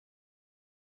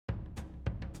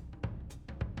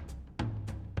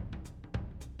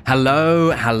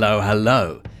Hello, hello,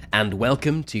 hello, and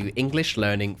welcome to English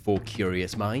Learning for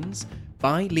Curious Minds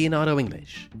by Leonardo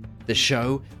English, the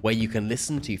show where you can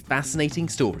listen to fascinating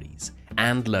stories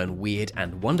and learn weird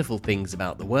and wonderful things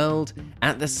about the world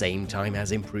at the same time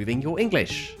as improving your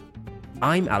English.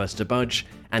 I'm Alistair Budge,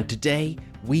 and today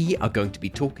we are going to be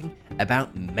talking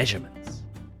about measurements.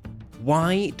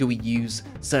 Why do we use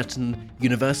certain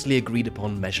universally agreed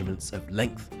upon measurements of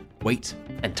length, weight,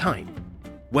 and time?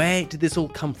 Where did this all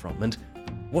come from, and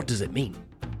what does it mean?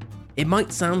 It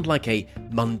might sound like a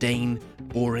mundane,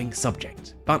 boring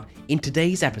subject, but in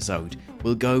today's episode,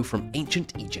 we'll go from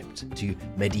ancient Egypt to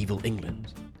medieval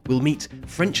England. We'll meet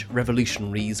French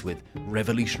revolutionaries with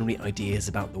revolutionary ideas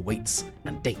about the weights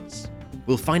and dates.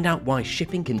 We'll find out why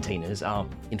shipping containers are,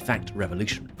 in fact,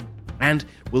 revolutionary. And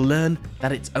we'll learn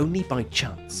that it's only by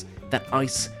chance that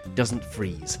ice doesn't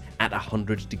freeze at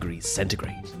 100 degrees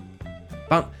centigrade.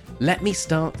 But let me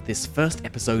start this first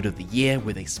episode of the year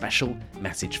with a special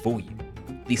message for you.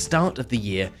 The start of the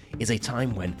year is a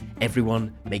time when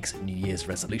everyone makes New Year's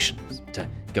resolutions to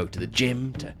go to the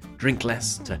gym, to drink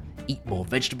less, to eat more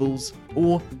vegetables,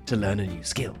 or to learn a new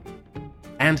skill.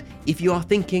 And if you are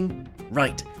thinking,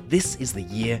 right, this is the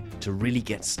year to really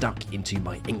get stuck into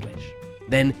my English,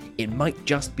 then it might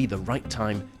just be the right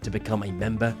time to become a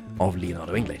member of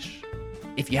Leonardo English.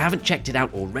 If you haven't checked it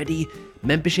out already,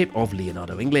 membership of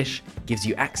Leonardo English gives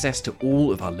you access to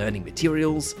all of our learning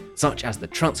materials, such as the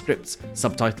transcripts,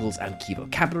 subtitles, and key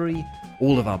vocabulary,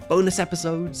 all of our bonus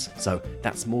episodes, so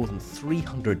that's more than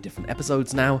 300 different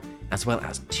episodes now, as well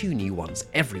as 2 new ones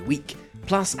every week,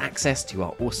 plus access to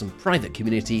our awesome private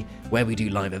community where we do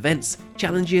live events,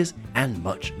 challenges, and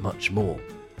much, much more.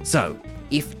 So,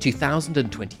 if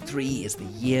 2023 is the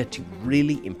year to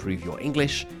really improve your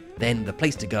English, then the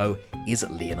place to go is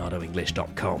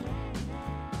leonardoenglish.com.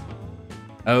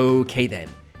 Okay then,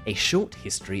 a short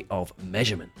history of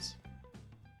measurements.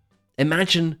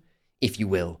 Imagine, if you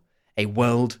will, a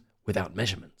world without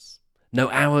measurements. No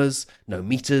hours, no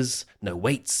meters, no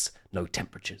weights, no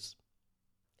temperatures.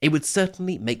 It would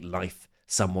certainly make life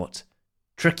somewhat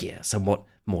trickier, somewhat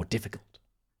more difficult.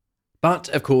 But,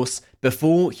 of course,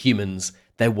 before humans,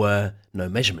 there were no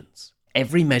measurements.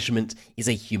 Every measurement is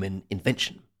a human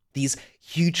invention. These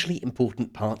hugely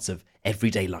important parts of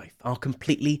everyday life are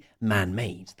completely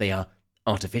man-made. They are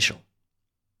artificial.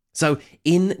 So,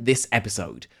 in this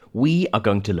episode, we are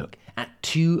going to look at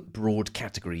 2 broad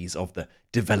categories of the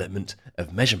development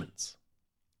of measurements.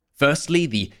 Firstly,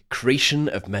 the creation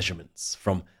of measurements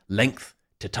from length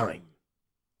to time.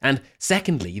 And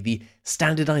secondly, the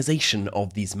standardization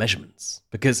of these measurements,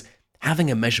 because having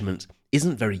a measurement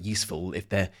isn't very useful if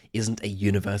there isn't a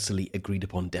universally agreed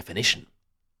upon definition.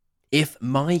 If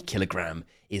my kilogram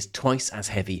is twice as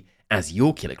heavy as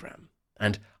your kilogram,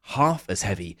 and half as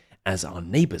heavy as our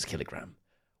neighbour's kilogram,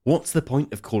 what's the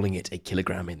point of calling it a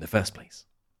kilogram in the first place?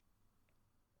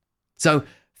 So,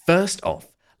 first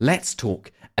off, let's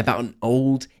talk about an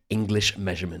old English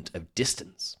measurement of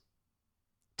distance.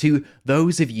 To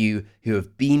those of you who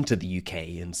have been to the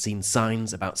UK and seen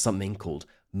signs about something called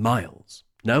miles,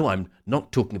 no, I'm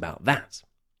not talking about that.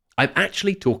 I'm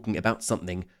actually talking about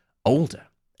something older.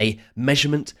 A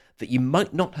measurement that you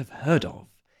might not have heard of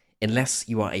unless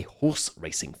you are a horse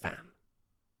racing fan.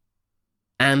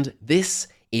 And this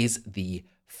is the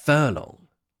furlong.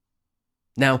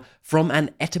 Now, from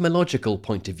an etymological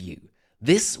point of view,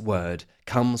 this word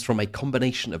comes from a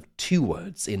combination of 2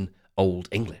 words in Old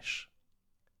English.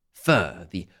 Fur,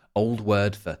 the old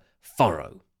word for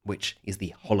furrow, which is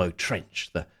the hollow trench,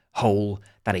 the hole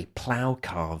that a plough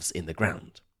carves in the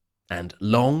ground. And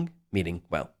long, meaning,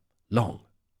 well, long.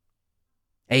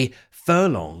 A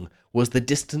furlong was the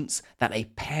distance that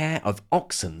a pair of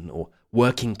oxen or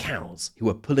working cows who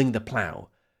were pulling the plough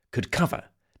could cover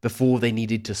before they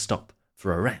needed to stop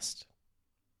for a rest.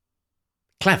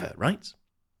 Clever, right?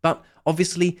 But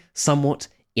obviously somewhat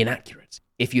inaccurate.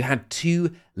 If you had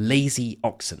 2 lazy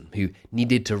oxen who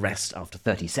needed to rest after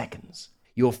 30 seconds,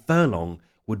 your furlong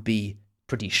would be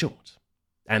pretty short.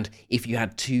 And if you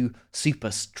had 2 super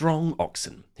strong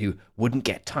oxen who wouldn't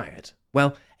get tired,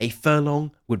 well, a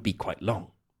furlong would be quite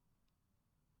long.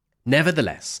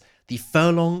 Nevertheless, the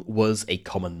furlong was a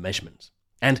common measurement,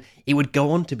 and it would go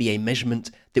on to be a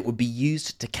measurement that would be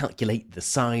used to calculate the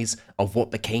size of what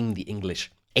became the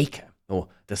English acre, or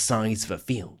the size of a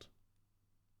field.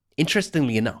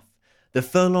 Interestingly enough, the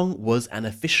furlong was an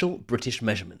official British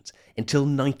measurement until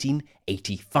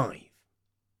 1985.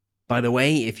 By the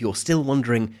way, if you're still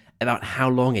wondering about how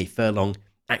long a furlong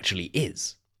actually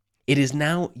is, it is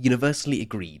now universally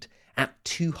agreed at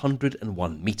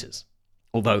 201 metres,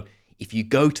 although if you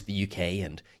go to the UK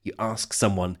and you ask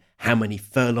someone how many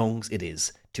furlongs it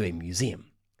is to a museum,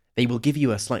 they will give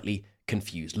you a slightly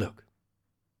confused look.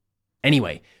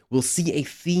 Anyway, we'll see a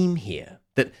theme here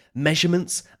that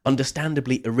measurements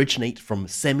understandably originate from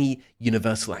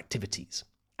semi-universal activities,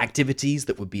 activities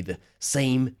that would be the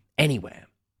same anywhere,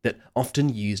 that often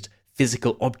used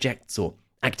physical objects or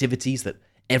activities that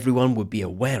everyone would be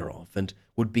aware of and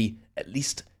would be at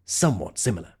least somewhat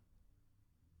similar.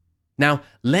 Now,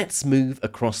 let's move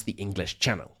across the English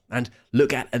Channel and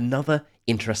look at another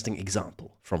interesting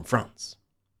example from France.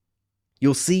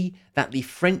 You'll see that the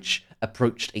French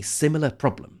approached a similar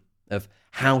problem of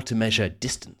how to measure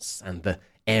distance and the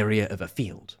area of a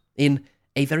field in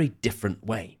a very different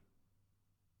way.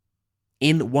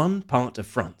 In one part of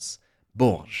France,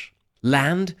 Bourges,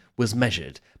 land was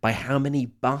measured by how many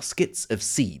baskets of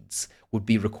seeds would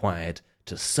be required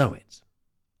to sow it.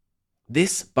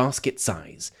 This basket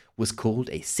size was called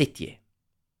a sétier.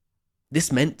 This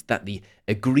meant that the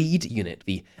agreed unit,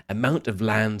 the amount of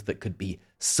land that could be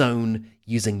sown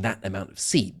using that amount of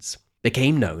seeds,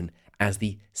 became known as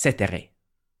the céteret.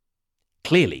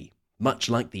 Clearly, much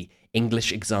like the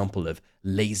English example of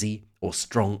lazy or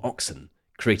strong oxen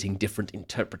creating different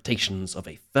interpretations of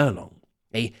a furlong,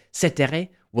 a céteret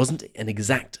wasn't an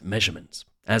exact measurement,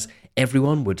 as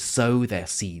everyone would sow their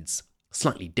seeds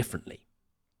slightly differently.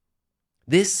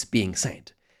 This being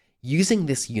said, using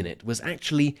this unit was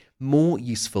actually more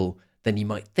useful than you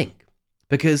might think,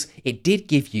 because it did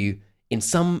give you, in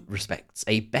some respects,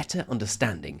 a better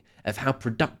understanding of how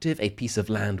productive a piece of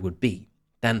land would be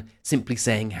than simply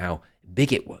saying how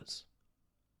big it was.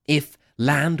 If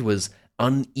land was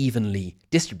unevenly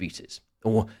distributed,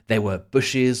 or there were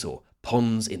bushes or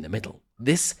ponds in the middle,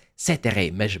 this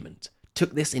céteret measurement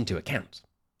took this into account.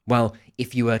 While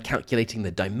if you were calculating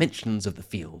the dimensions of the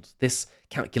field, this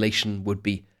calculation would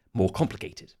be more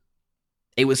complicated.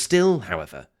 It was still,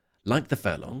 however, like the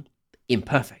furlong,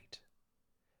 imperfect.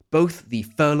 Both the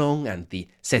furlong and the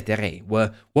céteret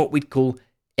were what we'd call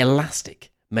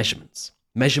elastic measurements,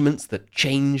 measurements that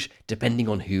change depending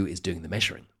on who is doing the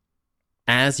measuring.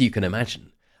 As you can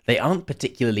imagine, they aren't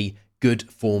particularly good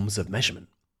forms of measurement,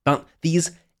 but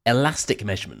these elastic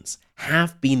measurements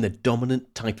have been the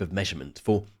dominant type of measurement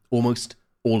for almost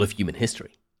all of human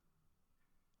history.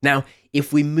 Now,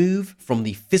 if we move from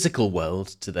the physical world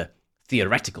to the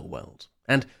theoretical world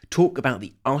and talk about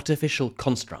the artificial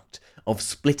construct of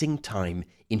splitting time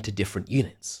into different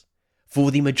units,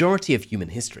 for the majority of human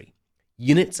history,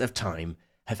 units of time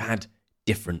have had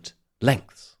different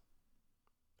lengths.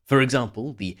 For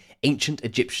example, the ancient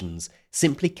Egyptians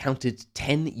simply counted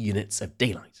 10 units of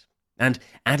daylight and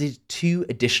added 2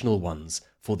 additional ones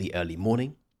for the early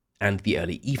morning and the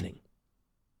early evening.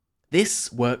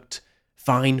 This worked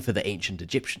fine for the ancient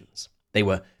Egyptians. They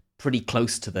were pretty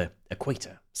close to the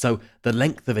equator, so the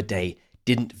length of a day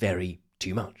didn't vary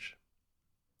too much.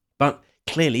 But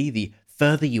clearly, the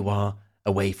further you are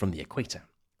away from the equator,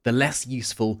 the less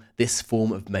useful this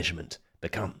form of measurement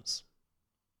becomes.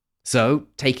 So,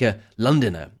 take a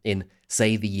Londoner in,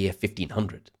 say, the year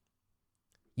 1500.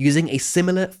 Using a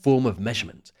similar form of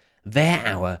measurement, their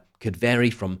hour could vary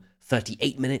from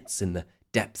 38 minutes in the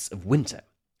depths of winter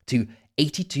to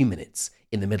 82 minutes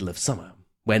in the middle of summer,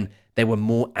 when there were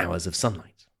more hours of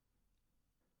sunlight.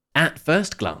 At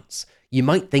first glance, you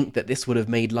might think that this would have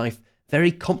made life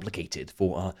very complicated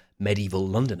for our medieval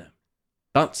Londoner.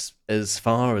 But, as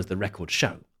far as the records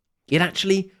show, it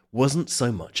actually wasn't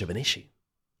so much of an issue.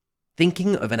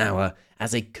 Thinking of an hour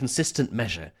as a consistent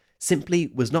measure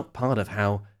simply was not part of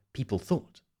how people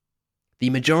thought. The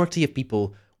majority of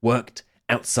people worked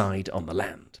outside on the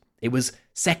land. It was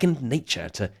second nature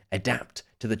to adapt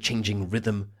to the changing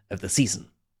rhythm of the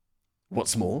season.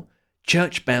 What's more,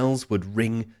 church bells would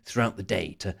ring throughout the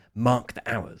day to mark the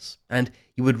hours, and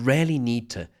you would rarely need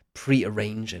to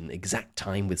pre-arrange an exact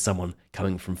time with someone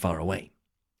coming from far away.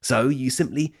 So you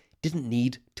simply didn't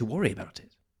need to worry about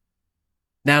it.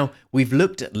 Now, we've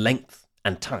looked at length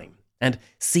and time, and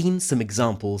seen some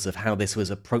examples of how this was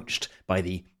approached by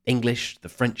the English, the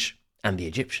French, and the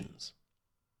Egyptians.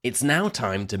 It's now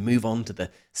time to move on to the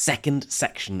second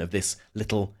section of this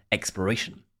little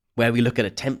exploration, where we look at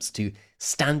attempts to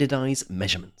standardize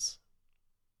measurements.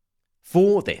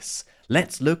 For this,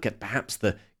 let's look at perhaps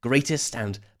the greatest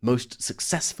and most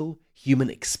successful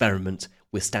human experiment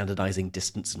with standardizing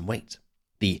distance and weight,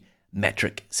 the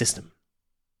metric system.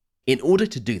 In order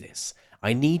to do this,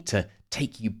 I need to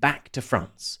take you back to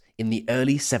France in the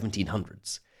early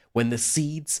 1700s, when the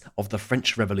seeds of the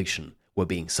French Revolution were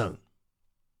being sown.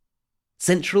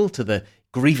 Central to the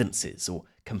grievances or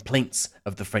complaints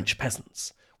of the French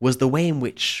peasants was the way in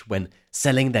which, when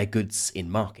selling their goods in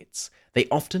markets, they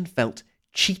often felt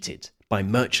cheated by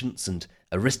merchants and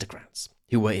aristocrats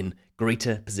who were in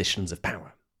greater positions of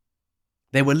power.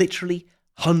 There were literally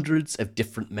hundreds of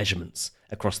different measurements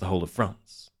across the whole of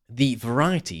France. The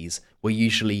varieties were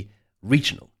usually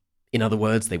regional. In other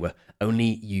words, they were only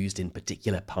used in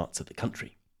particular parts of the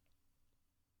country.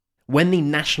 When the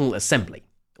National Assembly,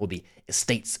 or the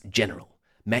Estates General,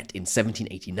 met in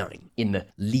 1789 in the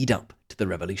lead-up to the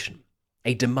Revolution,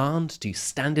 a demand to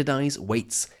standardize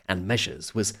weights and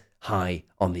measures was high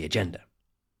on the agenda.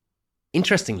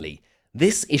 Interestingly,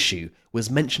 this issue was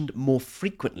mentioned more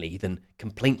frequently than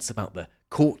complaints about the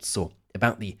courts or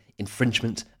about the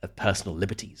infringement of personal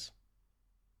liberties.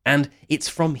 And it's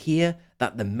from here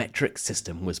that the metric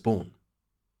system was born.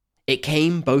 It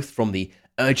came both from the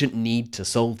urgent need to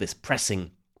solve this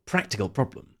pressing, practical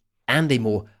problem and a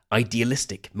more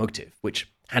idealistic motive,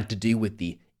 which had to do with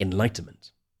the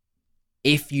Enlightenment.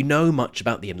 If you know much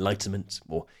about the Enlightenment,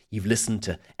 or you've listened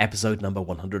to episode number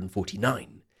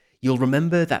 149, you'll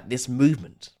remember that this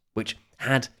movement, which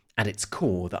had at its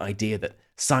core the idea that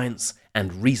science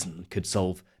and reason could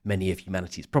solve many of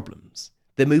humanity's problems,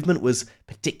 the movement was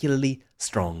particularly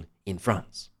strong in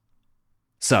France.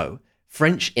 So,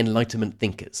 French Enlightenment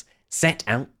thinkers set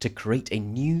out to create a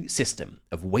new system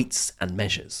of weights and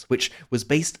measures, which was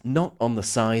based not on the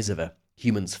size of a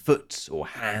human's foot or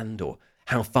hand or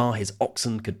how far his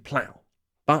oxen could plough,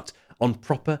 but on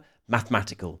proper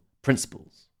mathematical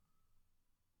principles.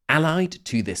 Allied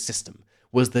to this system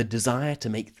was the desire to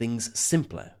make things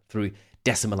simpler through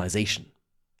decimalization.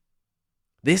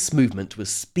 This movement was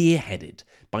spearheaded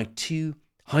by two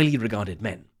highly regarded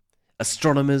men,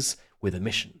 astronomers with a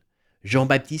mission,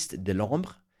 Jean-Baptiste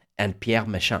Delambre and Pierre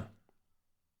Méchain.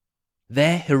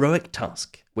 Their heroic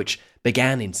task, which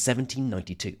began in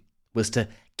 1792, was to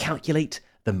calculate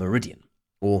the meridian,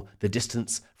 or the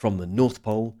distance from the North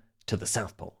Pole to the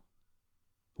South Pole.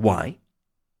 Why?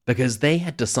 Because they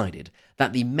had decided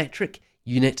that the metric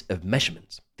unit of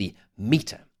measurement, the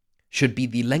meter, should be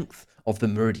the length of the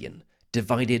meridian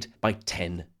divided by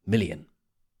 10 million.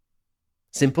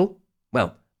 Simple?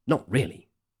 Well, not really.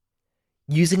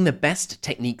 Using the best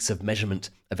techniques of measurement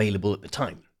available at the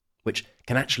time, which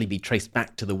can actually be traced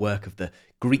back to the work of the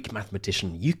Greek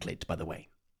mathematician Euclid, by the way,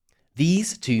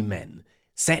 these two men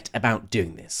set about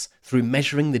doing this through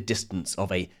measuring the distance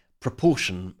of a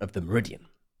proportion of the meridian.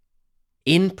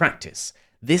 In practice,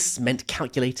 this meant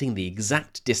calculating the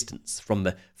exact distance from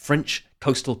the French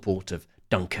coastal port of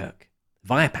Dunkirk,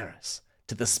 via Paris,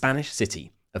 to the Spanish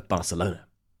city of Barcelona.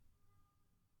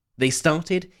 They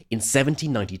started in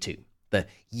 1792, the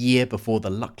year before the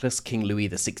luckless King Louis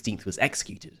XVI was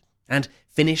executed, and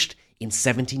finished in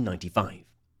 1795.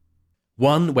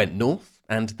 One went north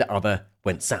and the other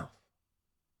went south.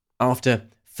 After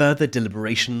further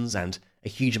deliberations and a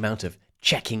huge amount of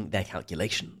checking their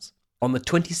calculations, on the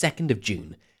 22nd of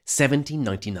June,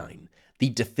 1799, the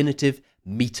definitive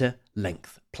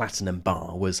meter-length platinum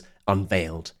bar was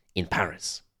unveiled in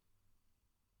Paris.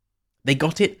 They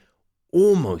got it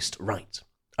almost right,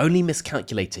 only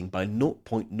miscalculating by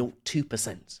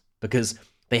 0.02%, because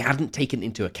they hadn't taken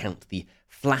into account the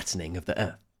flattening of the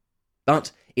Earth.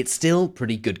 But it's still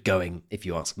pretty good going, if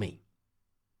you ask me.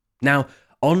 Now,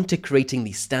 on to creating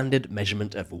the standard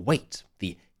measurement of weight,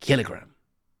 the kilogram.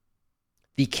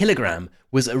 The kilogram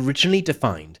was originally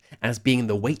defined as being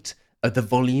the weight of the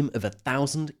volume of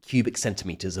 1,000 cubic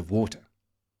centimeters of water.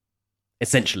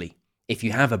 Essentially, if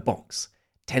you have a box,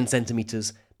 10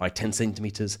 centimeters by 10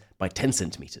 centimeters by 10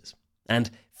 centimeters,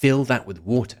 and fill that with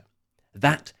water,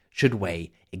 that should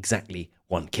weigh exactly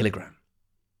 1 kilogram.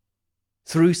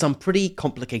 Through some pretty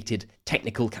complicated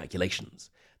technical calculations,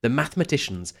 the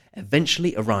mathematicians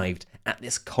eventually arrived at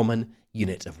this common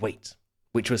unit of weight,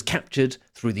 which was captured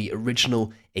through the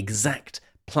original exact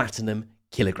platinum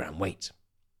kilogram weight.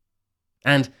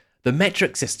 And the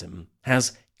metric system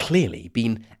has clearly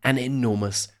been an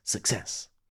enormous success.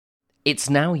 It's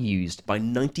now used by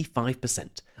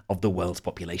 95% of the world's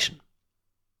population.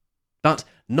 But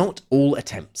not all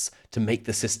attempts to make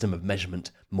the system of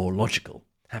measurement more logical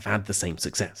have had the same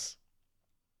success.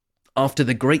 After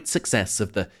the great success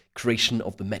of the creation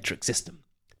of the metric system,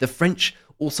 the French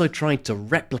also tried to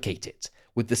replicate it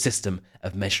with the system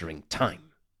of measuring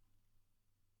time.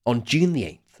 On June the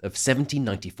 8th of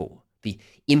 1794, the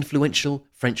influential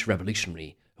French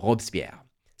revolutionary Robespierre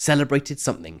celebrated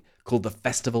something called the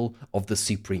Festival of the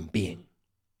Supreme Being.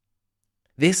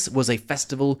 This was a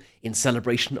festival in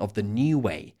celebration of the new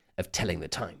way of telling the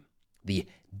time, the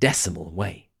decimal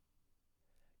way.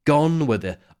 Gone were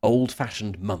the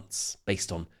old-fashioned months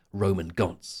based on Roman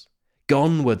gods.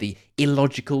 Gone were the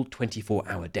illogical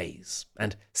 24-hour days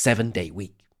and 7-day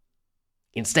week.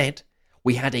 Instead,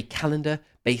 we had a calendar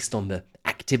based on the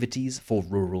activities for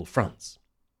rural France.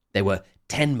 There were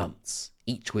 10 months,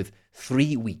 each with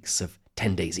 3 weeks of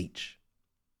 10 days each.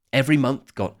 Every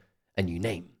month got a new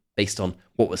name based on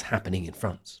what was happening in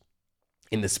France.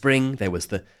 In the spring, there was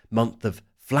the month of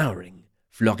flowering,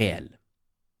 Floréal.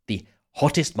 The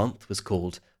hottest month was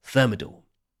called Thermidor,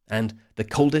 and the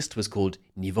coldest was called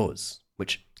Nivose,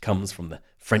 which comes from the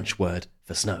French word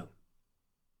for snow.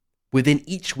 Within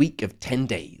each week of 10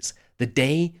 days, the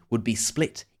day would be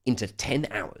split into 10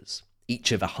 hours,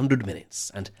 each of 100 minutes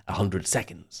and 100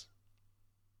 seconds.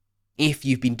 If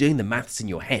you've been doing the maths in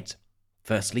your head,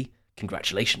 firstly,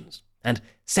 congratulations, and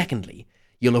secondly,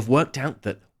 you'll have worked out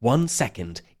that 1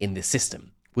 second in this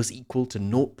system was equal to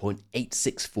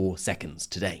 0.864 seconds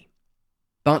today.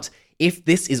 But if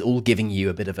this is all giving you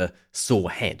a bit of a sore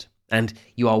head, and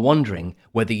you are wondering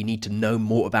whether you need to know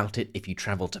more about it if you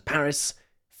travel to Paris,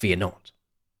 fear not.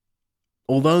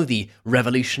 Although the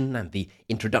revolution and the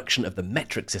introduction of the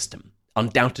metric system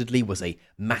undoubtedly was a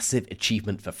massive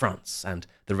achievement for France and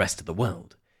the rest of the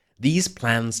world, these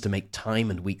plans to make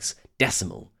time and weeks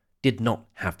decimal did not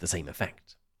have the same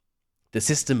effect. The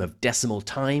system of decimal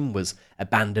time was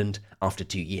abandoned after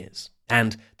 2 years,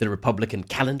 and the Republican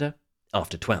calendar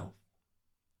after 12.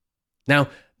 Now,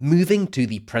 moving to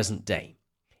the present day,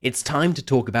 it's time to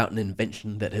talk about an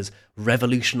invention that has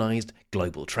revolutionized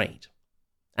global trade,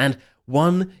 and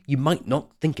one you might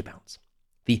not think about: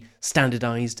 the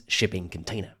standardized shipping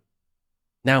container.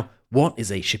 Now, what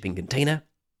is a shipping container?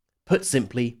 Put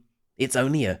simply, it's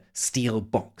only a steel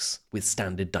box with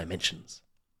standard dimensions.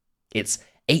 It's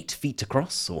 8 feet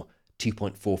across, or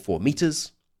 2.44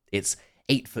 meters. It's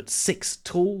 8'6"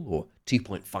 tall, or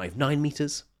 2.59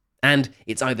 meters. And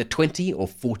it's either 20 or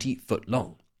 40 foot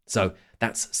long. So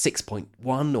that's 6.1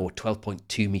 or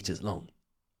 12.2 meters long.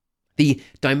 The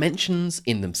dimensions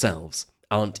in themselves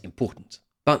aren't important,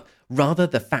 but rather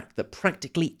the fact that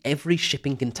practically every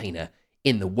shipping container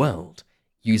in the world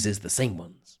uses the same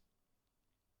ones.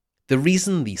 The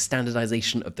reason the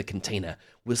standardization of the container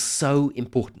was so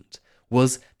important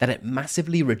was that it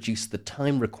massively reduced the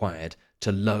time required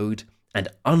to load and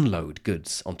unload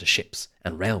goods onto ships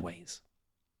and railways.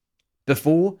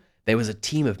 Before, there was a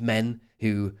team of men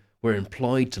who were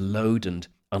employed to load and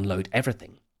unload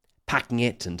everything, packing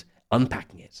it and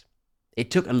unpacking it.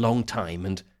 It took a long time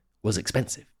and was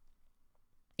expensive.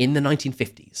 In the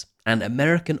 1950s, an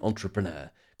American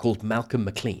entrepreneur called Malcolm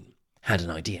McLean had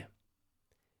an idea: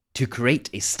 to create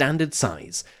a standard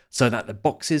size so that the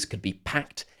boxes could be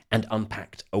packed and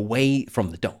unpacked away from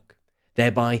the dock,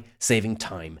 thereby saving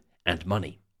time and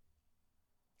money.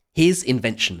 His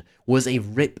invention was a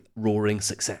rip-roaring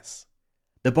success.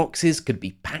 The boxes could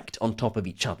be packed on top of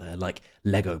each other like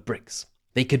Lego bricks.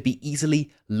 They could be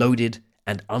easily loaded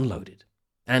and unloaded.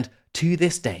 And to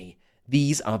this day,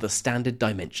 these are the standard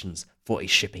dimensions for a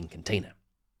shipping container.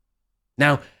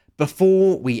 Now,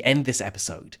 before we end this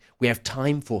episode, we have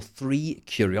time for 3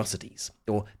 curiosities,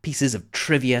 or pieces of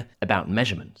trivia about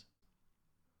measurement.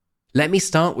 Let me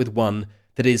start with one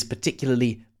that is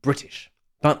particularly British,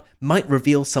 but might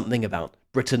reveal something about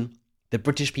Britain, the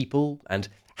British people, and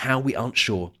how we aren't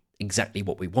sure exactly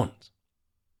what we want.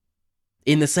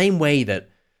 In the same way that,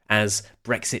 as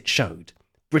Brexit showed,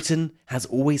 Britain has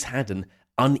always had an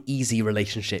uneasy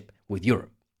relationship with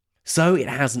Europe, so it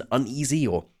has an uneasy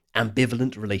or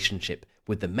ambivalent relationship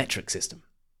with the metric system.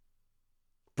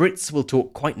 Brits will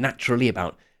talk quite naturally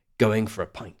about going for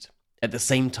a pint, at the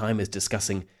same time as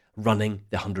discussing running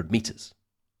the 100 meters.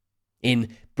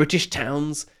 In British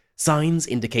towns, signs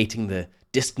indicating the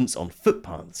distance on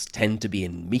footpaths tend to be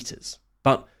in meters,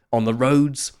 but on the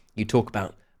roads, you talk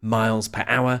about miles per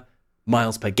hour,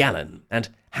 miles per gallon, and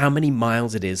how many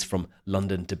miles it is from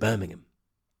London to Birmingham.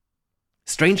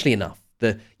 Strangely enough,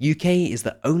 the UK is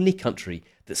the only country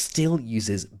that still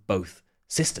uses both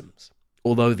systems,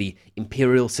 although the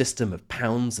imperial system of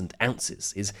pounds and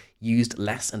ounces is used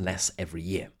less and less every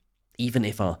year, even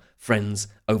if our friends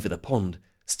over the pond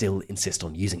still insist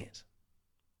on using it.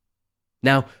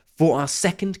 Now, for our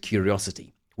second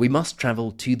curiosity, we must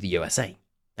travel to the USA,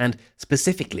 and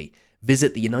specifically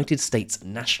visit the United States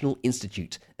National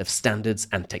Institute of Standards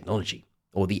and Technology,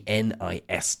 or the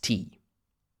NIST.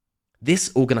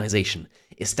 This organization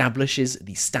establishes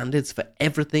the standards for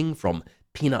everything from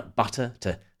peanut butter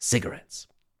to cigarettes.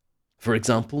 For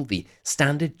example, the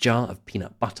standard jar of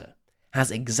peanut butter has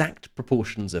exact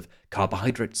proportions of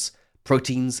carbohydrates,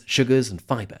 proteins, sugars, and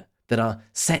fiber that are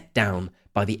set down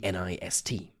by the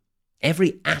NIST.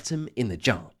 Every atom in the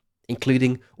jar,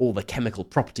 including all the chemical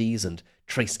properties and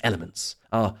trace elements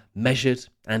are measured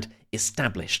and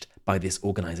established by this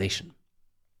organization.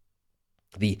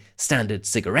 The standard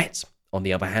cigarette, on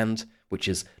the other hand, which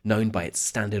is known by its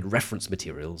standard reference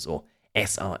materials, or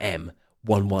SRM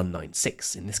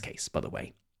 1196 in this case, by the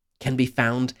way, can be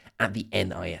found at the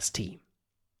NIST.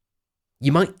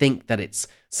 You might think that it's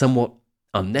somewhat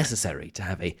unnecessary to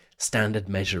have a standard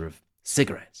measure of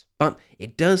cigarettes, but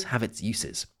it does have its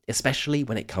uses, especially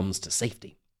when it comes to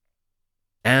safety.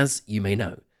 As you may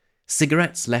know,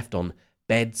 cigarettes left on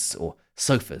beds or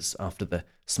sofas after the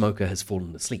smoker has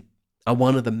fallen asleep are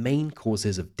one of the main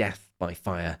causes of death by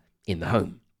fire in the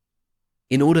home.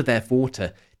 In order, therefore,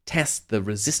 to test the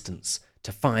resistance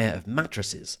to fire of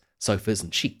mattresses, sofas,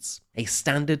 and sheets, a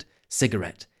standard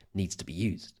cigarette needs to be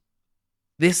used.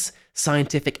 This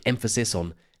scientific emphasis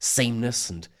on sameness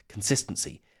and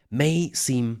consistency may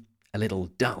seem a little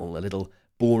dull, a little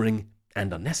boring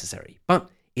and unnecessary, but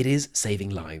it is saving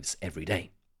lives every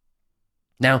day.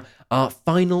 Now, our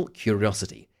final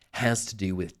curiosity has to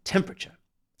do with temperature,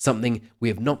 something we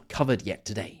have not covered yet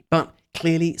today, but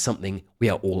clearly something we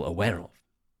are all aware of.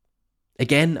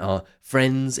 Again, our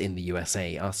friends in the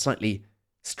USA are slightly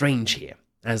strange here,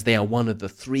 as they are one of the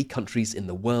 3 countries in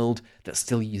the world that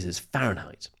still uses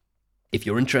Fahrenheit. If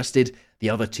you're interested, the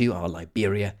other 2 are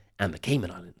Liberia and the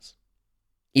Cayman Islands.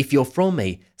 If you're from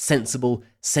a sensible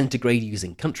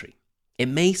centigrade-using country, it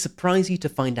may surprise you to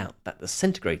find out that the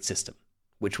centigrade system,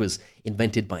 which was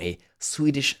invented by a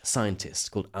Swedish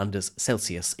scientist called Anders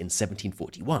Celsius in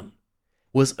 1741,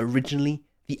 was originally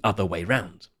the other way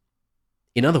round.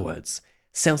 In other words,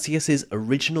 Celsius's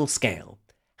original scale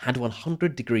had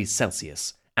 100 degrees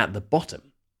Celsius at the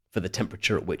bottom for the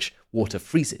temperature at which water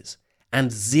freezes,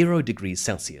 and 0 degrees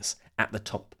Celsius at the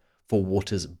top for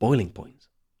water's boiling point.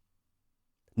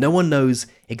 No one knows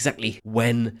exactly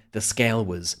when the scale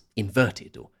was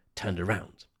inverted or turned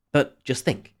around, but just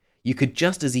think, you could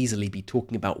just as easily be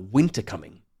talking about winter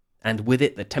coming, and with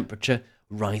it the temperature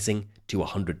rising to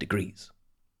 100 degrees.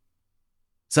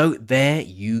 So there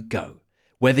you go.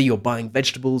 Whether you're buying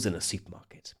vegetables in a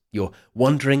supermarket, you're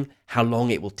wondering how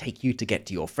long it will take you to get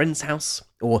to your friend's house,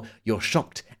 or you're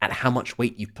shocked at how much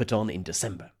weight you've put on in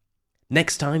December.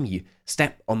 Next time you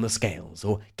step on the scales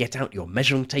or get out your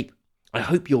measuring tape, I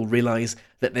hope you'll realize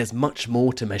that there's much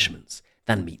more to measurements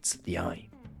than meets the eye.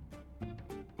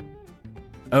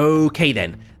 Okay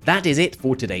then, that is it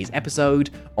for today's episode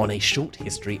on a short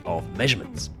history of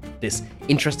measurements. This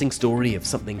interesting story of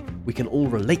something we can all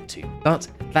relate to, but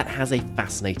that has a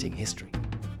fascinating history.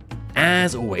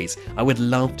 As always, I would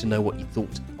love to know what you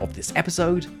thought of this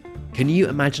episode. Can you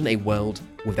imagine a world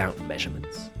without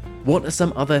measurements? What are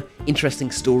some other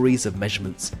interesting stories of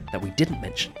measurements that we didn't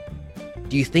mention?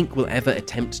 Do you think we'll ever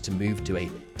attempt to move to a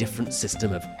different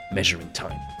system of measuring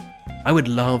time? I would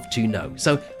love to know,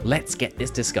 so let's get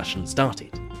this discussion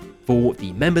started. For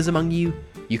the members among you,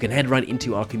 you can head right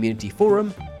into our community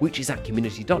forum, which is at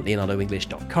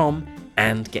community.leonardoenglish.com,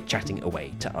 and get chatting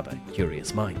away to other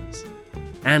curious minds.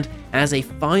 And as a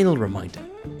final reminder,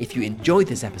 if you enjoyed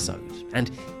this episode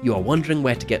and you are wondering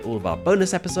where to get all of our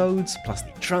bonus episodes, plus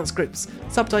the transcripts,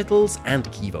 subtitles,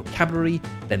 and key vocabulary,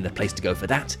 then the place to go for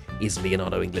that is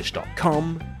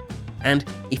leonardoenglish.com. And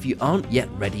if you aren't yet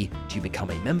ready to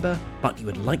become a member, but you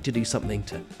would like to do something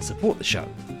to support the show,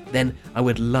 then I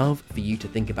would love for you to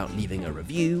think about leaving a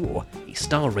review or a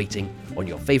star rating on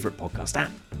your favorite podcast app.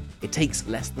 It takes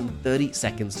less than 30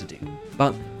 seconds to do,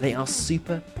 but they are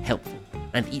super helpful,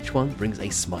 and each one brings a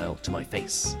smile to my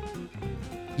face.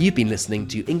 You've been listening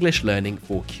to English Learning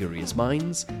for Curious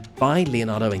Minds by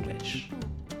Leonardo English.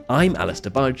 I'm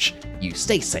Alistair Budge, you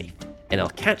stay safe, and I'll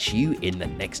catch you in the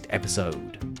next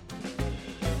episode.